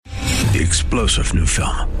The explosive new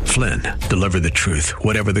film, Flynn, deliver the truth,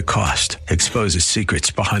 whatever the cost. Exposes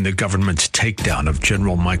secrets behind the government's takedown of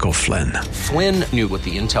General Michael Flynn. Flynn knew what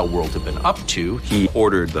the intel world had been up to. He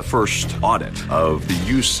ordered the first audit of the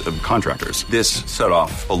use of contractors. This set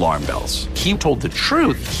off alarm bells. He told the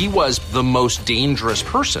truth. He was the most dangerous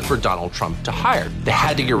person for Donald Trump to hire. They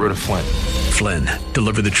had to get rid of Flynn. Flynn,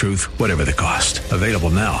 deliver the truth, whatever the cost. Available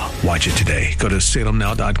now. Watch it today. Go to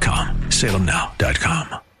salemnow.com.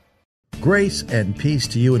 salemnow.com. Grace and peace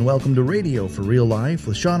to you, and welcome to Radio for Real Life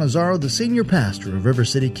with Sean Azzaro, the senior pastor of River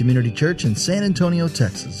City Community Church in San Antonio,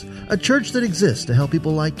 Texas. A church that exists to help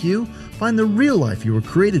people like you find the real life you were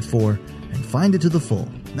created for and find it to the full.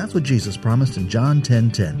 And that's what Jesus promised in John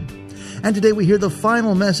 10:10. And today we hear the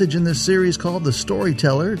final message in this series called The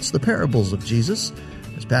Storyteller. It's the parables of Jesus.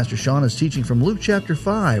 As Pastor Sean is teaching from Luke chapter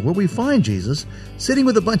 5, where we find Jesus sitting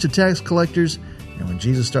with a bunch of tax collectors. And when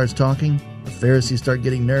Jesus starts talking, the Pharisees start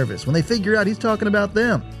getting nervous when they figure out he's talking about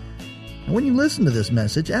them. And when you listen to this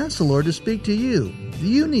message, ask the Lord to speak to you. Do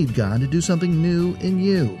you need God to do something new in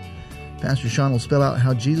you? Pastor Sean will spell out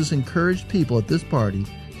how Jesus encouraged people at this party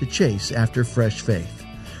to chase after fresh faith.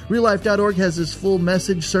 RealLife.org has this full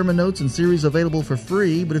message, sermon notes, and series available for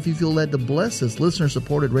free, but if you feel led to bless this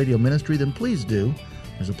listener-supported radio ministry, then please do.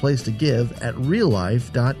 There's a place to give at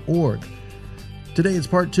RealLife.org. Today is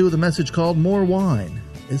part 2 of the message called More Wine.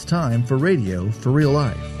 It's time for Radio for Real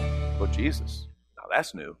Life. Well, Jesus, now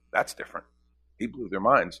that's new. That's different. He blew their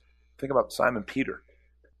minds. Think about Simon Peter.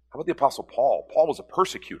 How about the Apostle Paul? Paul was a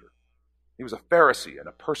persecutor. He was a Pharisee and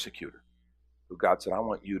a persecutor who God said, I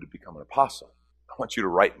want you to become an apostle. I want you to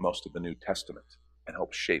write most of the New Testament and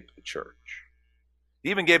help shape the church.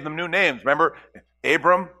 He even gave them new names. Remember,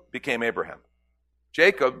 Abram became Abraham.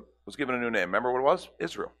 Jacob was given a new name. Remember what it was?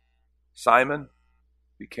 Israel. Simon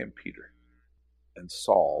became Peter. And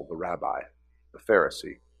Saul, the rabbi, the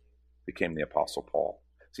Pharisee, became the Apostle Paul.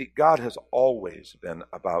 See, God has always been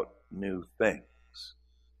about new things.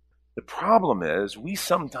 The problem is we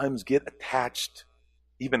sometimes get attached,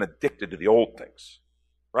 even addicted to the old things,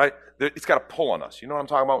 right? It's got a pull on us. You know what I'm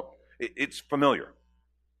talking about? It's familiar.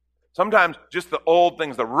 Sometimes just the old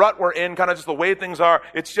things, the rut we're in, kind of just the way things are,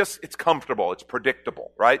 it's comfortable, it's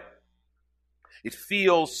predictable, right? It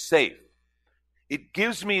feels safe. It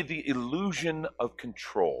gives me the illusion of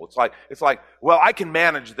control. It's like, well, I can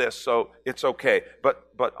manage this, so it's okay.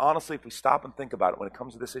 But honestly, if we stop and think about it, when it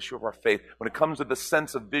comes to this issue of our faith, when it comes to the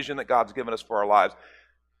sense of vision that God's given us for our lives,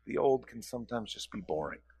 the old can sometimes just be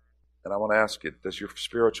boring. And I want to ask you, does your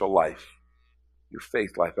spiritual life, your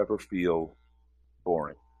faith life, ever feel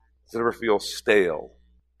boring? Does it ever feel stale,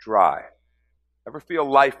 dry? Ever feel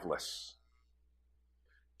lifeless?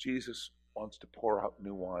 Jesus wants to pour out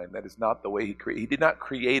new wine. That is not the way he created. He did not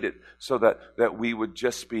create it so that we would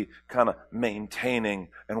just be kind of maintaining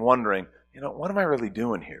and wondering, what am I really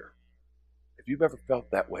doing here? If you've ever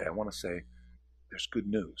felt that way, I want to say, there's good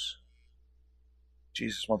news.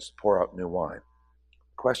 Jesus wants to pour out new wine.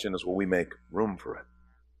 The question is, will we make room for it?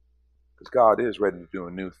 Because God is ready to do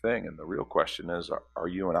a new thing, and the real question is, are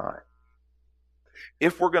you and I?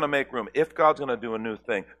 If we're going to make room, if God's going to do a new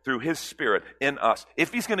thing through His Spirit in us,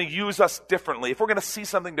 if He's going to use us differently, if we're going to see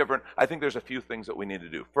something different, I think there's a few things that we need to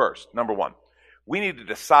do. First, number one, we need to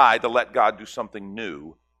decide to let God do something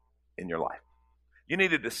new in your life. You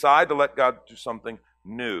need to decide to let God do something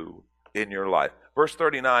new in your life. Verse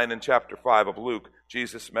 39 in chapter 5 of Luke,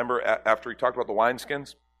 Jesus, remember after He talked about the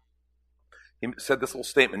wineskins? He said this little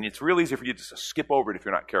statement. It's real easy for you to just skip over it if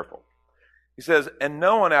you're not careful. He says, and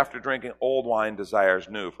no one after drinking old wine desires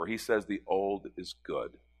new, for he says the old is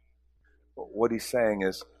good. But what he's saying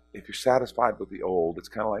is, if you're satisfied with the old, it's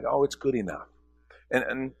kind of like, oh, it's good enough.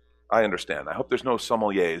 And I understand. I hope there's no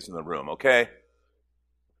sommeliers in the room, okay?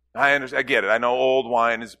 I understand. I get it. I know old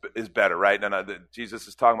wine is better, right? And Jesus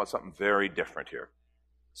is talking about something very different here.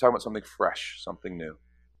 He's talking about something fresh, something new.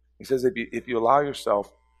 He says if you allow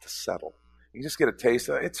yourself to settle, you just get a taste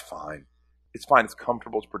of it, it's fine. It's fine. It's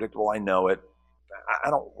comfortable. It's predictable. I know it. I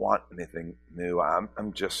don't want anything new.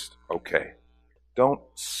 I'm just okay. Don't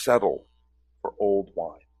settle for old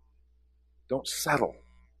wine. Don't settle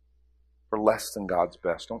for less than God's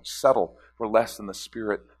best. Don't settle for less than the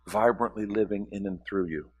Spirit vibrantly living in and through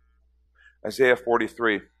you. Isaiah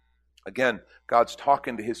 43. Again, God's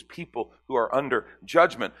talking to His people who are under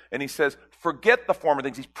judgment. And He says, forget the former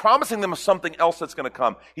things. He's promising them something else that's going to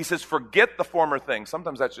come. He says, forget the former things.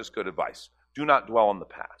 Sometimes that's just good advice. Do not dwell on the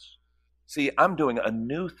past. See, I'm doing a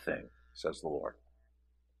new thing, says the Lord.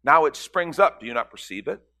 Now it springs up. Do you not perceive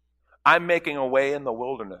it? I'm making a way in the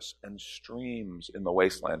wilderness and streams in the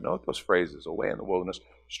wasteland. Note those phrases, a way in the wilderness,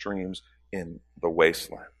 streams in the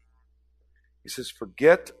wasteland. He says,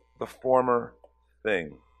 forget the former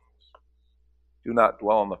things. Do not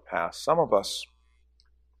dwell on the past. Some of us,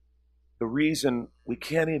 the reason we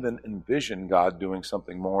can't even envision God doing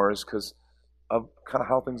something more is because of kind of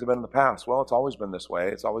how things have been in the past. Well, it's always been this way.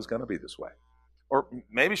 It's always going to be this way. Or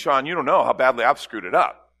maybe, Sean, you don't know how badly I've screwed it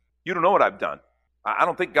up. You don't know what I've done. I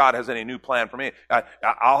don't think God has any new plan for me.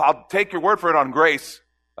 I'll take your word for it on grace.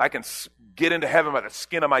 I can get into heaven by the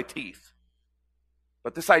skin of my teeth.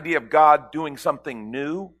 But this idea of God doing something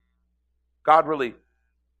new, God really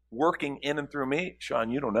working in and through me, Sean,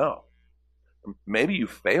 you don't know. Maybe you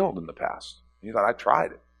failed in the past. You thought, I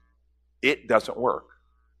tried it. It doesn't work.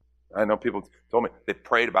 I know people told me they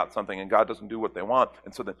prayed about something and God doesn't do what they want,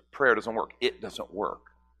 and so the prayer doesn't work. It doesn't work.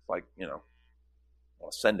 It's like,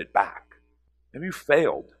 I'll send it back. Maybe you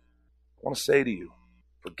failed. I want to say to you,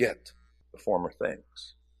 forget the former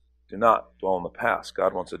things. Do not dwell on the past.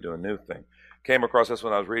 God wants to do a new thing. Came across this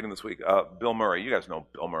when I was reading this week. Bill Murray. You guys know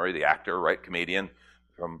Bill Murray, the actor, right? Comedian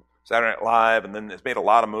from Saturday Night Live, and then has made a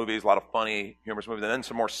lot of movies, a lot of funny, humorous movies, and then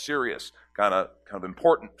some more serious, kind of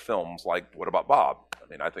important films like What About Bob? I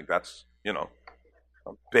mean, I think that's,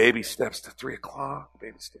 baby steps to 3 o'clock,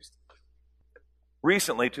 baby steps.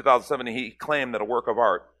 Recently, 2007, he claimed that a work of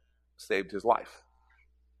art saved his life.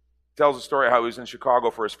 He tells a story of how he was in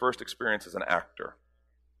Chicago for his first experience as an actor.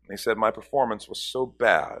 And he said, my performance was so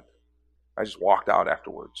bad, I just walked out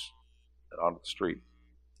afterwards and onto the street.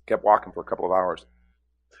 Kept walking for a couple of hours.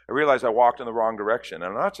 I realized I walked in the wrong direction.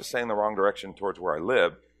 And I'm not just saying the wrong direction towards where I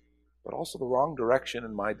live, but also the wrong direction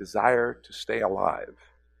in my desire to stay alive.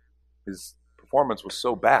 His performance was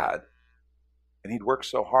so bad, and he'd worked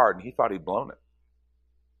so hard, and he thought he'd blown it.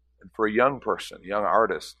 And for a young person, a young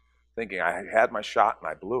artist, thinking I had my shot and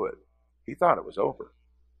I blew it, he thought it was over.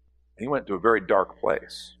 He went to a very dark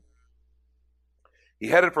place. He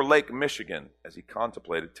headed for Lake Michigan as he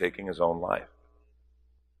contemplated taking his own life.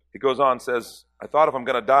 He goes on and says, I thought if I'm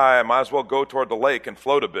going to die, I might as well go toward the lake and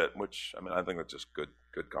float a bit, which, I think that's just good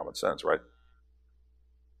common sense, right?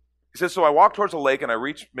 He says, so I walked towards the lake and I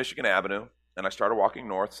reached Michigan Avenue and I started walking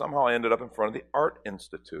north. Somehow I ended up in front of the Art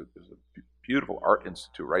Institute. There's a beautiful Art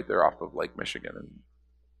Institute right there off of Lake Michigan in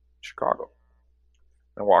Chicago.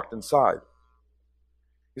 And I walked inside.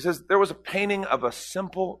 He says, there was a painting of a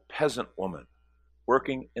simple peasant woman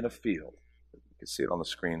working in a field. You can see it on the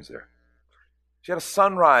screens there. She had a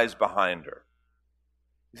sunrise behind her.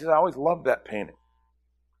 He says, I always loved that painting.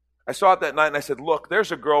 I saw it that night and I said, look,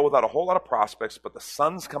 there's a girl without a whole lot of prospects, but the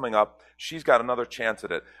sun's coming up. She's got another chance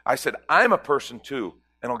at it. I said, I'm a person too,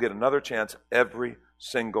 and I'll get another chance every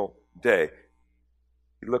single day.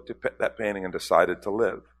 He looked at that painting and decided to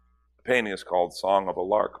live. The painting is called Song of a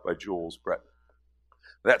Lark by Jules Brett.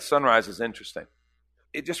 That sunrise is interesting.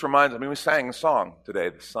 It just reminds me, we sang a song today,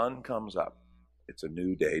 the sun comes up. It's a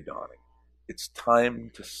new day dawning. It's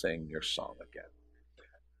time to sing your song again.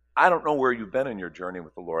 I don't know where you've been in your journey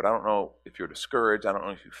with the Lord. I don't know if you're discouraged. I don't know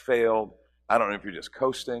if you failed. I don't know if you're just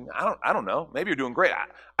coasting. I don't know. Maybe you're doing great.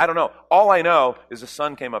 I don't know. All I know is the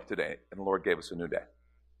sun came up today and the Lord gave us a new day.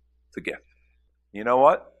 It's a gift. You know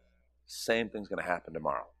what? Same thing's going to happen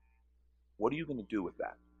tomorrow. What are you going to do with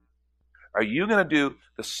that? Are you going to do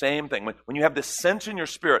the same thing? When you have this sense in your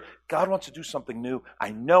spirit, God wants to do something new.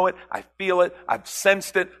 I know it. I feel it. I've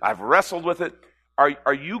sensed it. I've wrestled with it.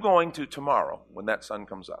 Are you going to tomorrow, when that sun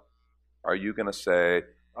comes up, are you going to say,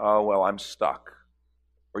 oh, well, I'm stuck?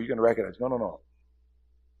 Or are you going to recognize, no.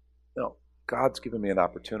 No, God's given me an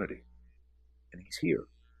opportunity. And He's here.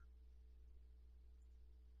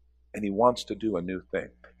 And He wants to do a new thing.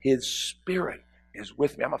 His Spirit is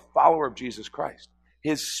with me. I'm a follower of Jesus Christ.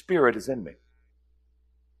 His Spirit is in me.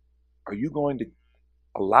 Are you going to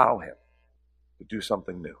allow Him to do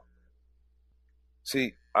something new?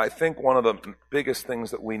 See, I think one of the biggest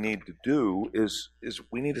things that we need to do is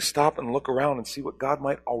we need to stop and look around and see what God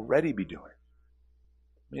might already be doing.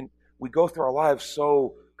 I mean, we go through our lives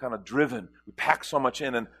so kind of driven. We pack so much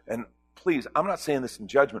in, and please, I'm not saying this in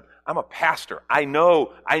judgment. I'm a pastor. I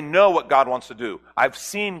know what God wants to do. I've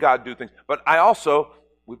seen God do things, but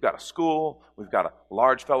we've got a school, we've got a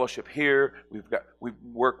large fellowship here, we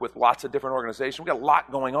work with lots of different organizations, we've got a lot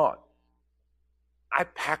going on. I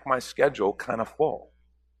pack my schedule kind of full.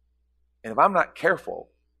 And if I'm not careful,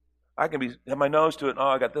 I can have my nose to it,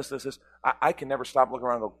 I got this. I can never stop looking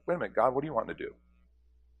around and go, wait a minute, God, what do you want to do?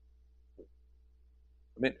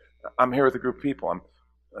 I mean, I'm here with a group of people. I'm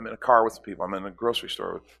in a car with some people. I'm in a grocery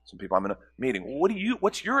store with some people. I'm in a meeting.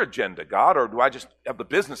 What's your agenda, God? Or do I just have the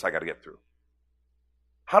business I got to get through?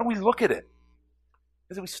 How do we look at it?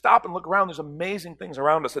 As we stop and look around, there's amazing things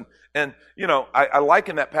around us. And you know, I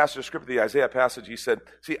liken that passage of Scripture, the Isaiah passage. He said,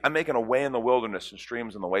 see, I'm making a way in the wilderness and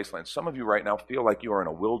streams in the wasteland. Some of you right now feel like you are in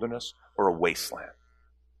a wilderness or a wasteland.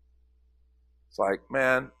 It's like,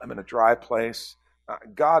 man, I'm in a dry place.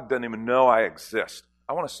 God doesn't even know I exist.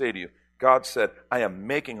 I want to say to you, God said, I am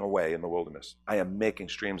making a way in the wilderness. I am making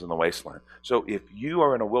streams in the wasteland. So if you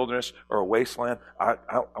are in a wilderness or a wasteland, I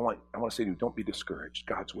want to say to you, don't be discouraged.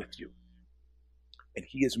 God's with you. And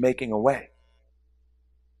He is making a way.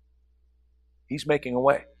 He's making a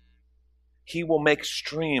way. He will make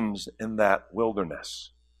streams in that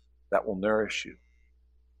wilderness that will nourish you.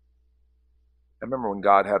 I remember when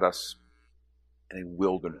God had us in a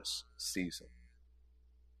wilderness season.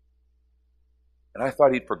 And I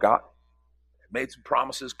thought He'd forgotten. Made some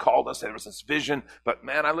promises, called us, there was this vision, but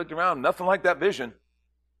man, I looked around, nothing like that vision.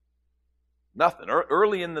 Nothing.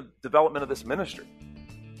 Early in the development of this ministry.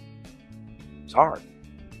 It's hard.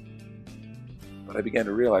 But I began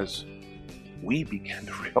to realize, we began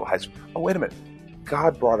to realize, oh, wait a minute.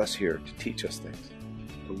 God brought us here to teach us things,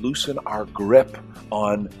 to loosen our grip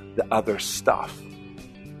on the other stuff,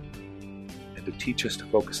 and to teach us to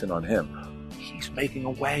focus in on Him. He's making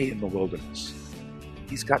a way in the wilderness.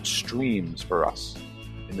 He's got streams for us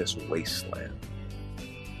in this wasteland.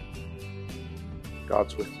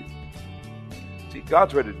 God's with you. See,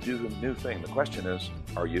 God's ready to do a new thing. The question is,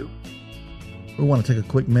 are you? We want to take a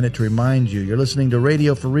quick minute to remind you, you're listening to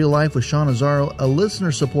Radio for Real Life with Sean Azzaro, a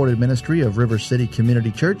listener-supported ministry of River City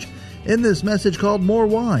Community Church, in this message called More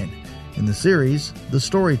Wine, in the series, The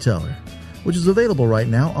Storyteller, which is available right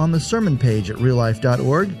now on the sermon page at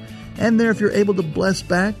reallife.org. And there, if you're able to bless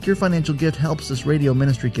back, your financial gift helps this radio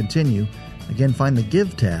ministry continue. Again, find the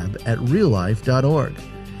Give tab at reallife.org.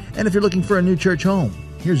 And if you're looking for a new church home,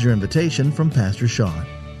 here's your invitation from Pastor Sean.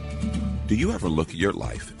 Do you ever look at your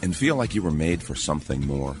life and feel like you were made for something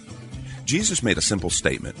more? Jesus made a simple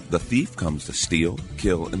statement. The thief comes to steal,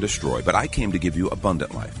 kill, and destroy, but I came to give you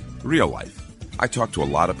abundant life, real life. I talk to a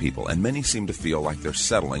lot of people, and many seem to feel like they're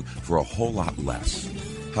settling for a whole lot less.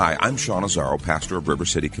 Hi, I'm Sean Azzaro, pastor of River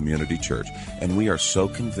City Community Church, and we are so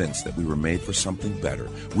convinced that we were made for something better.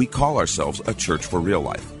 We call ourselves a church for real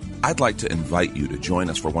life. I'd like to invite you to join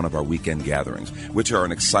us for one of our weekend gatherings, which are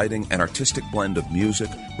an exciting and artistic blend of music,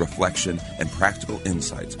 reflection, and practical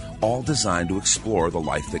insights, all designed to explore the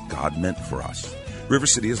life that God meant for us. River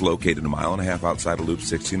City is located 1.5 miles outside of Loop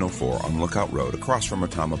 1604 on Lookout Road across from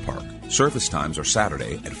Retama Park. Service times are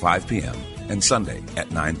Saturday at 5 p.m. and Sunday at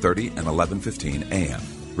 9:30 and 11:15 a.m.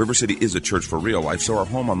 River City is a church for real life, so our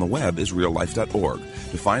home on the web is reallife.org.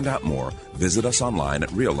 To find out more, visit us online at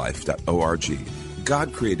reallife.org.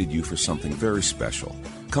 God created you for something very special.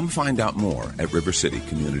 Come find out more at River City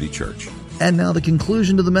Community Church. And now the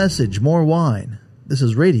conclusion to the message, More Wine. This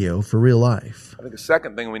is Radio for Real Life. I think the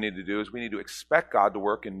second thing we need to do is we need to expect God to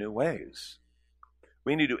work in new ways.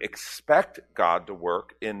 We need to expect God to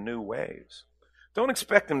work in new ways. Don't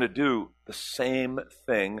expect Him to do the same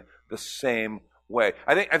thing the same way.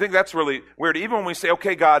 I think that's really weird. Even when we say,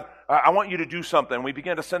 okay, God, I want you to do something, we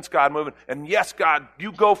begin to sense God moving, and yes, God,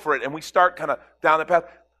 you go for it, and we start kind of down that path.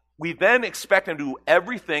 We then expect Him to do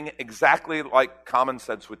everything exactly like common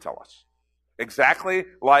sense would tell us. Exactly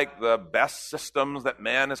like the best systems that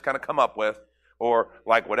man has kind of come up with, or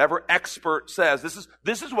like whatever expert says,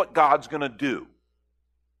 this is what God's going to do.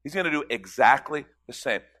 He's going to do exactly the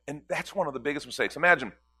same. And that's one of the biggest mistakes.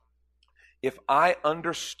 Imagine if I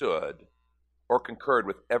understood or concurred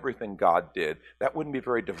with everything God did, that wouldn't be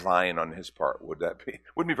very divine on His part, would that be?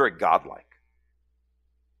 Wouldn't be very godlike.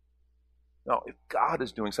 No, if God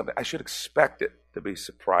is doing something, I should expect it to be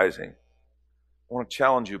surprising. I want to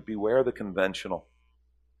challenge you, beware the conventional.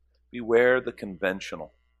 Beware the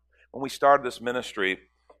conventional. When we started this ministry,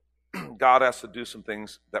 God asked us to do some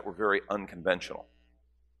things that were very unconventional.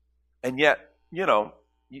 And yet,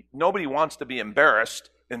 nobody wants to be embarrassed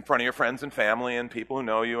in front of your friends and family and people who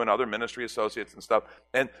know you and other ministry associates and stuff.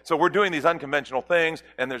 And so we're doing these unconventional things,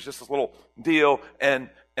 and there's just this little deal, and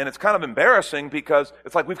it's kind of embarrassing because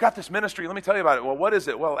it's like, we've got this ministry, let me tell you about it. Well, what is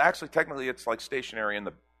it? Well, actually, technically, it's like stationary in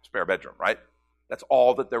the spare bedroom, right? That's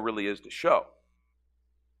all that there really is to show.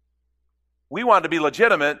 We wanted to be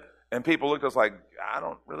legitimate, and people looked at us like, I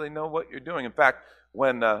don't really know what you're doing. In fact,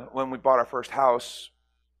 when we bought our first house,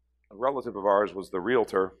 a relative of ours was the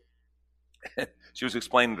realtor. She was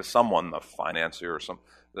explaining to someone, the financier or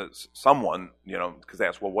someone, because they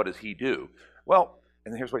asked, well, what does he do? Well,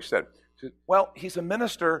 and here's what she said. She said, well, he's a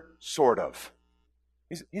minister, sort of.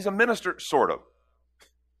 He's a minister, sort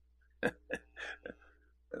of.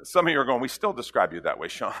 Some of you are going, we still describe you that way,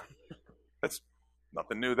 Sean. That's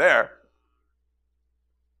nothing new there.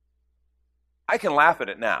 I can laugh at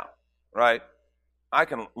it now, right? I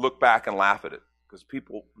can look back and laugh at it because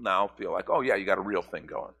people now feel like, oh, yeah, you got a real thing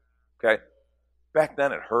going, okay? Back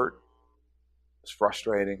then it hurt. It was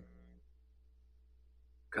frustrating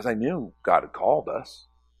because I knew God had called us.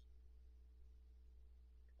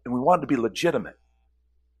 And we wanted to be legitimate.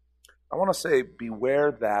 I want to say,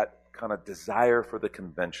 beware that kind of desire for the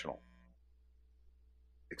conventional.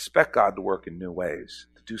 Expect God to work in new ways,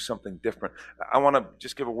 to do something different. I want to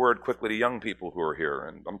just give a word quickly to young people who are here.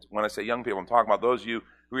 And when I say young people, I'm talking about those of you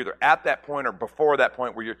who are either at that point or before that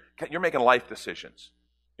point where you're making life decisions,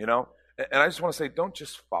 you know? And I just want to say, don't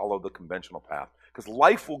just follow the conventional path, because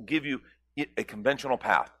life will give you a conventional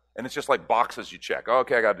path. And it's just like boxes you check.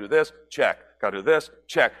 Okay, I got to do this, check. Got to do this,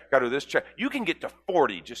 check. Got to do this, check. You can get to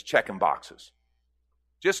 40 just checking boxes.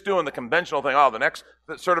 Just doing the conventional thing, the next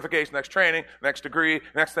certification, next training, next degree,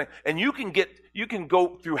 next thing. And you can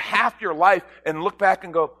go through half your life and look back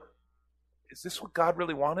and go, is this what God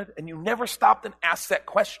really wanted? And you never stopped and asked that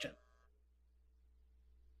question.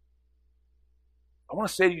 I want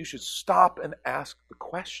to say you should stop and ask the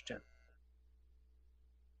question.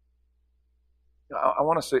 I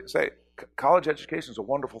want to say college education is a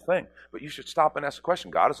wonderful thing, but you should stop and ask the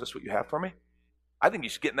question, God, is this what you have for me? I think you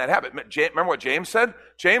should get in that habit. Remember what James said?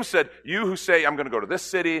 James said, you who say, I'm going to go to this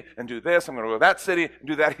city and do this, I'm going to go to that city and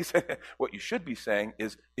do that. He said, what you should be saying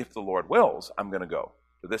is, if the Lord wills, I'm going to go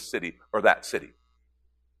to this city or that city.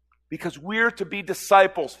 Because we're to be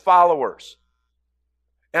disciples, followers.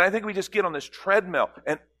 And I think we just get on this treadmill.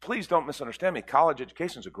 And please don't misunderstand me. College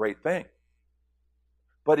education is a great thing.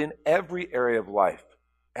 But in every area of life,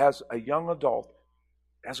 as a young adult,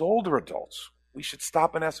 as older adults, we should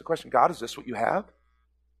stop and ask the question, God, is this what you have?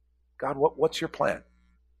 God, what's your plan?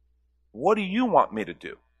 What do you want me to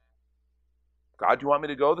do? God, do you want me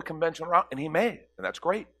to go the conventional route? And he may, and that's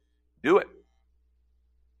great. Do it.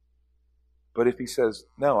 But if he says,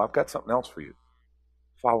 no, I've got something else for you,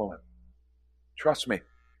 follow him. Trust me.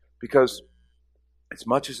 Because as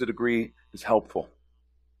much as a degree is helpful,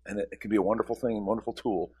 and it can be a wonderful thing, a wonderful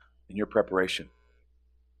tool in your preparation,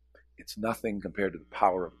 it's nothing compared to the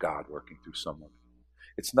power of God working through someone.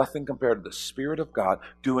 It's nothing compared to the Spirit of God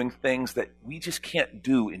doing things that we just can't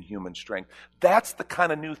do in human strength. That's the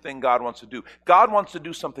kind of new thing God wants to do. God wants to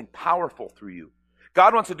do something powerful through you.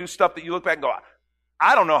 God wants to do stuff that you look back and go,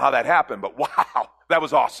 I don't know how that happened, but wow, that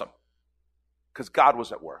was awesome. Because God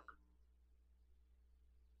was at work.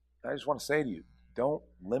 I just want to say to you, don't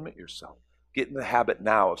limit yourself. Get in the habit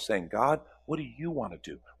now of saying, God, what do you want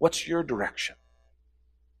to do? What's your direction?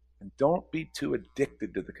 And don't be too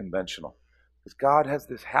addicted to the conventional. Because God has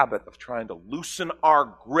this habit of trying to loosen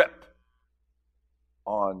our grip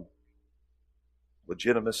on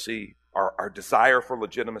legitimacy, our desire for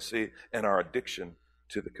legitimacy, and our addiction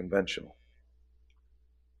to the conventional.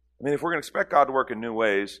 I mean, if we're going to expect God to work in new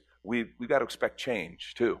ways, we've got to expect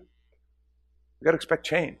change, too. We've got to expect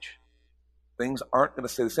change. Things aren't going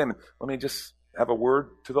to stay the same. And let me just have a word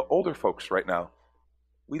to the older folks right now.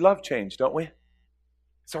 We love change, don't we?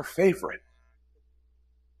 It's our favorite.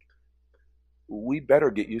 We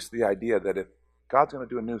better get used to the idea that if God's going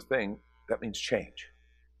to do a new thing, that means change.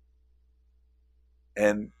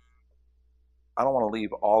 And I don't want to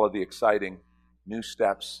leave all of the exciting new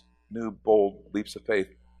steps, new bold leaps of faith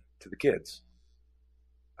to the kids.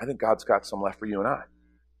 I think God's got some left for you and I.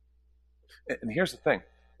 And here's the thing.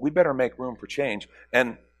 We better make room for change.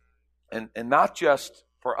 And not just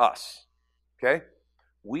for us. Okay?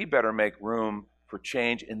 We better make room for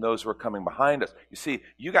change in those who are coming behind us. You see,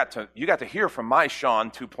 you got to hear from my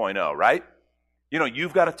Sean 2.0, right? You know,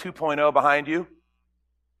 you've got a 2.0 behind you.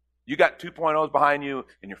 You got 2.0s behind you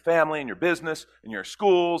in your family, in your business, in your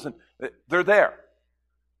schools, and they're there.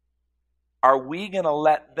 Are we going to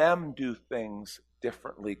let them do things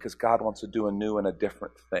differently because God wants to do a new and a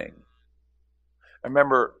different thing? I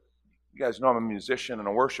remember, you guys know I'm a musician and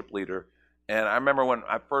a worship leader, and I remember when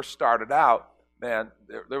I first started out, man,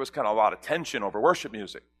 there was kind of a lot of tension over worship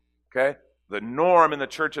music, okay? The norm in the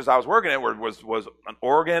churches I was working at was an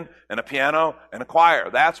organ and a piano and a choir.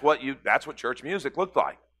 That's what church music looked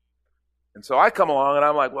like. And so I come along and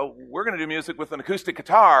I'm like, well, we're going to do music with an acoustic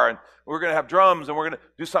guitar, and we're going to have drums, and we're going to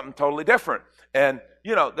do something totally different. And,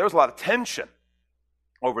 you know, there was a lot of tension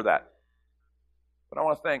over that. But I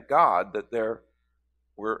want to thank God that there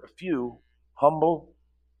were a few humble,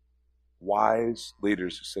 wise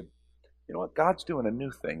leaders who said, you know what, God's doing a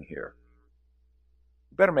new thing here.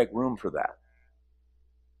 We better make room for that.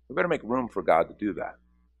 We better make room for God to do that.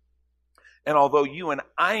 And although you and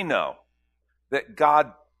I know that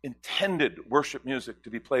God intended worship music to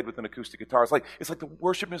be played with an acoustic guitar, it's like the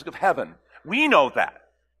worship music of heaven. We know that,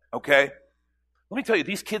 okay? Let me tell you,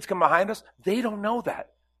 these kids come behind us, they don't know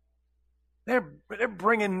that. They're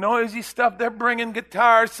bringing noisy stuff. They're bringing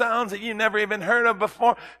guitar sounds that you never even heard of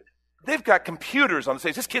before. They've got computers on the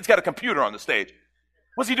stage. This kid's got a computer on the stage.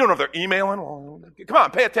 What's he doing over there? Emailing? Oh, come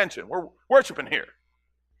on, pay attention. We're worshiping here.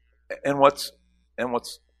 And what's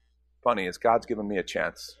funny is God's given me a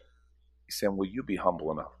chance. He's saying, will you be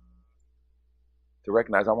humble enough to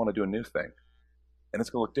recognize I want to do a new thing? And it's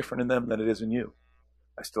going to look different in them than it is in you.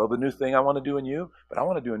 I still have a new thing I want to do in you, but I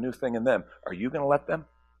want to do a new thing in them. Are you going to let them?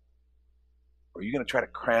 Or are you going to try to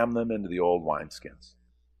cram them into the old wineskins?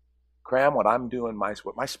 Cram what I'm doing,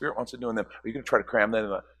 what my Spirit wants to do in them. Are you going to try to cram that in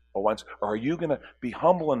the old ones? Or are you going to be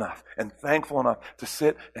humble enough and thankful enough to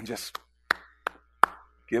sit and just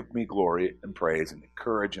give me glory and praise and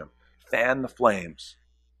encourage them, fan the flames,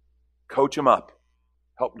 coach them up,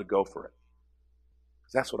 help them to go for it?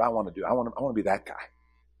 Because that's what I want to do. I want to be that guy.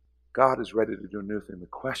 God is ready to do a new thing. The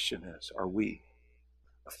question is, are we?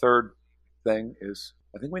 A third thing is,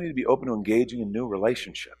 I think we need to be open to engaging in new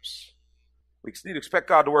relationships. We need to expect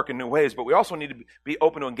God to work in new ways, but we also need to be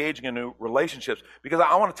open to engaging in new relationships. Because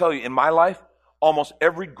I want to tell you, in my life, almost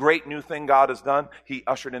every great new thing God has done, He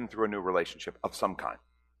ushered in through a new relationship of some kind.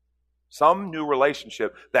 Some new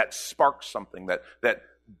relationship that sparked something, that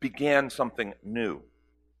began something new.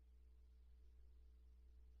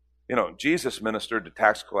 You know, Jesus ministered to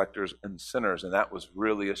tax collectors and sinners, and that was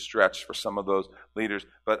really a stretch for some of those leaders.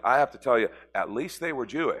 But I have to tell you, at least they were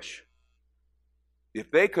Jewish. If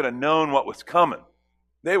they could have known what was coming,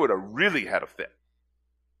 they would have really had a fit.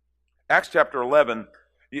 Acts chapter 11,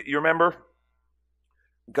 you remember?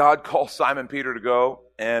 God called Simon Peter to go,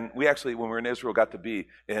 and we actually, when we were in Israel, got to be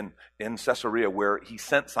in Caesarea, where He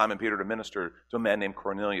sent Simon Peter to minister to a man named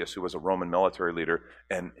Cornelius, who was a Roman military leader,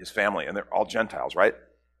 and his family, and they're all Gentiles, right?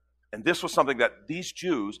 And this was something that these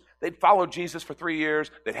Jews, they'd followed Jesus for 3 years.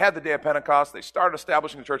 They'd had the day of Pentecost. They started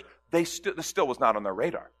establishing the church. This still was not on their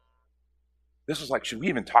radar. This was like, should we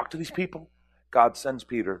even talk to these people? God sends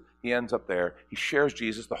Peter. He ends up there. He shares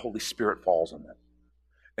Jesus. The Holy Spirit falls on them.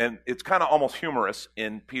 And it's kind of almost humorous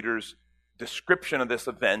in Peter's description of this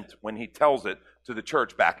event when he tells it to the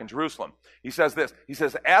church back in Jerusalem. He says this. He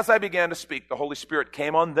says, as I began to speak, the Holy Spirit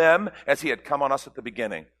came on them as He had come on us at the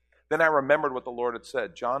beginning. Then I remembered what the Lord had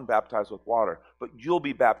said. John baptized with water, but you'll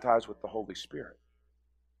be baptized with the Holy Spirit.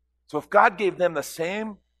 So if God gave them the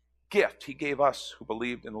same gift He gave us who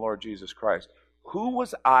believed in the Lord Jesus Christ, who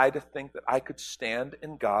was I to think that I could stand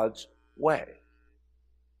in God's way?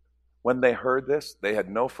 When they heard this, they had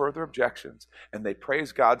no further objections, and they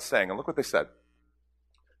praised God, saying, and look what they said,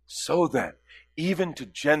 so then, even to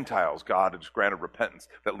Gentiles, God has granted repentance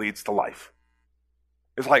that leads to life.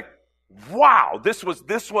 It's like, wow, this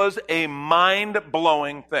was a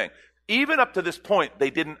mind-blowing thing. Even up to this point, they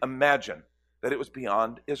didn't imagine that it was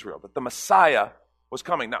beyond Israel, that the Messiah was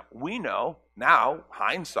coming. Now, we know,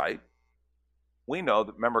 hindsight, we know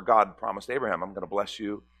that, remember, God promised Abraham, I'm going to bless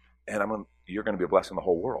you, and you're going to be a blessing to the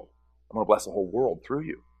whole world. I'm going to bless the whole world through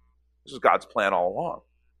you. This was God's plan all along.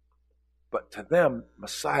 But to them,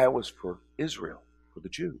 Messiah was for Israel, for the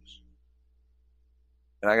Jews.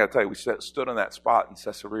 And I got to tell you, we stood on that spot in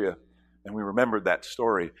Caesarea, and we remembered that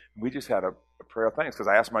story. We just had a prayer of thanks, because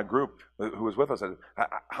I asked my group who was with us, I said,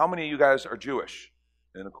 how many of you guys are Jewish?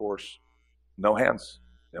 And of course, no hands.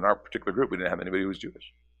 In our particular group, we didn't have anybody who was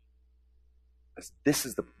Jewish. This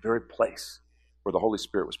is the very place where the Holy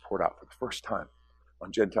Spirit was poured out for the first time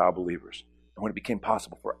on Gentile believers, and when it became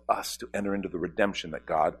possible for us to enter into the redemption that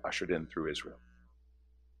God ushered in through Israel.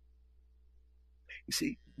 You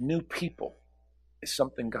see, new people is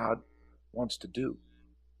something God wants to do.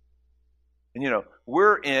 And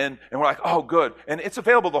we're in, and we're like, oh, good. And it's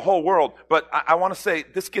available to the whole world. But I want to say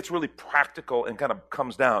this gets really practical and kind of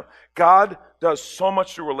comes down. God does so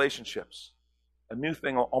much through relationships. A new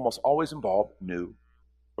thing will almost always involve new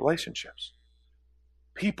relationships.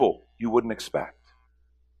 People you wouldn't expect.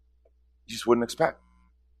 You just wouldn't expect.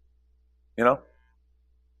 There's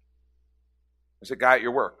a guy at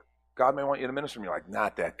your work. God may want you to minister to him. You're like,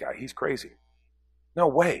 not that guy. He's crazy. No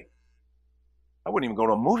way. I wouldn't even go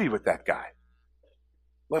to a movie with that guy,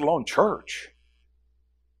 let alone church.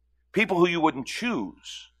 People who you wouldn't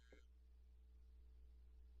choose.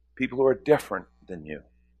 People who are different than you.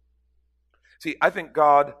 See, I think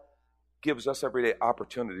God gives us everyday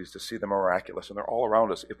opportunities to see the miraculous, and they're all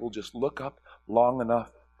around us if we'll just look up long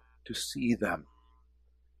enough to see them.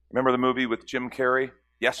 Remember the movie with Jim Carrey,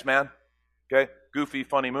 Yes Man? Okay, goofy,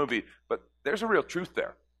 funny movie, but there's a real truth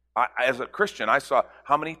there. As a Christian, I saw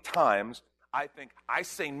how many times I think I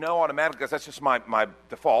say no automatically because that's just my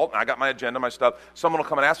default. I got my agenda, my stuff. Someone will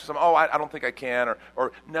come and ask me something. Oh, I don't think I can,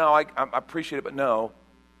 or no, I appreciate it, but no.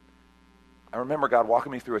 I remember God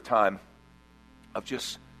walking me through a time of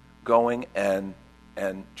just going and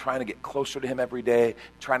trying to get closer to him every day,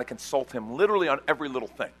 trying to consult him literally on every little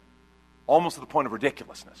thing, almost to the point of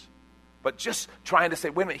ridiculousness. But just trying to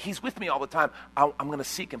say, wait a minute, he's with me all the time. I'm going to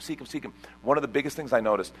seek him. One of the biggest things I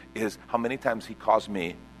noticed is how many times he caused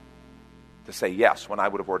me to say yes when I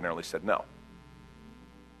would have ordinarily said no.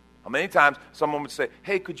 How many times someone would say,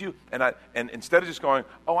 hey, could you, and instead of just going,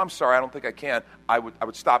 oh, I'm sorry, I don't think I can, I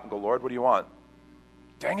would stop and go, Lord, what do you want?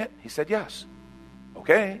 Dang it, he said yes.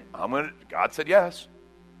 Okay, God said yes.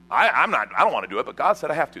 I don't want to do it, but God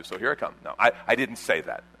said I have to, so here I come. No, I didn't say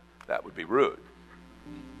that. That would be rude.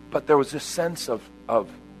 But there was this sense of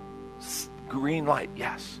green light.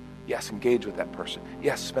 Yes, engage with that person.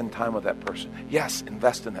 Yes, spend time with that person. Yes,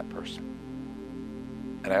 invest in that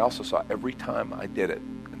person. And I also saw every time I did it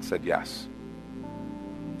and said yes,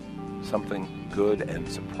 something good and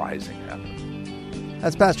surprising happened.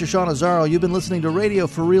 That's Pastor Sean Azzaro. You've been listening to Radio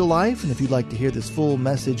for Real Life, and if you'd like to hear this full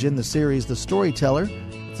message in the series, The Storyteller,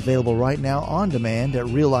 it's available right now on demand at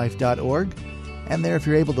reallife.org. And there, if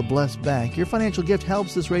you're able to bless back, your financial gift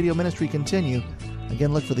helps this radio ministry continue.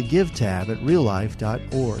 Again, look for the Give tab at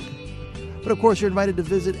reallife.org. But of course, you're invited to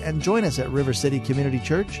visit and join us at River City Community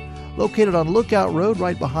Church, located on Lookout Road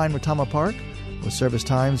right behind Retama Park, with service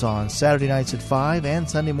times on Saturday nights at 5 and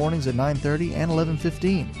Sunday mornings at 9:30 and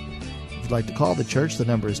 11:15. If you'd like to call the church, the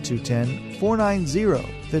number is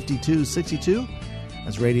 210-490-5262.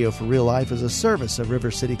 As Radio for Real Life is a service of River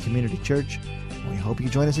City Community Church. We hope you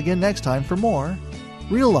join us again next time for more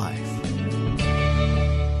Real Life.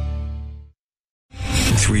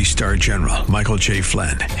 3-star General Michael J.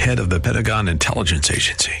 Flynn, head of the Pentagon Intelligence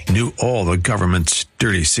Agency, knew all the government's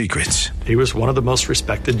dirty secrets. He was one of the most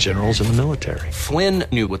respected generals in the military. Flynn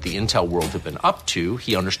knew what the intel world had been up to.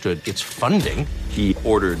 He understood its funding. He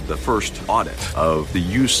ordered the first audit of the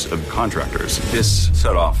use of contractors. This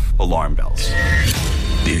set off alarm bells.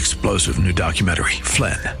 The explosive new documentary,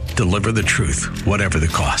 Flynn, Deliver the Truth, Whatever the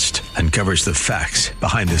Cost, uncovers the facts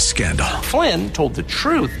behind this scandal. Flynn told the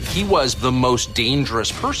truth. He was the most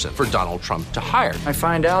dangerous person for Donald Trump to hire. I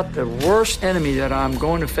find out the worst enemy that I'm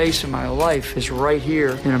going to face in my life is right here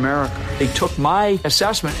in America. They took my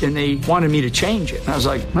assessment and they wanted me to change it. And I was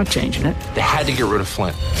like, I'm not changing it. They had to get rid of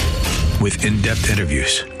Flynn. With in-depth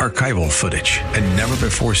interviews, archival footage, and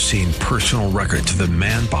never-before-seen personal records of the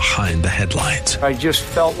man behind the headlines. I just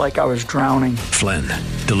felt like I was drowning. Flynn,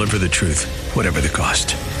 Deliver the Truth, Whatever the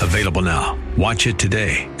Cost. Available now. Watch it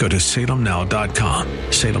today. Go to salemnow.com.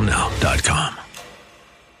 salemnow.com.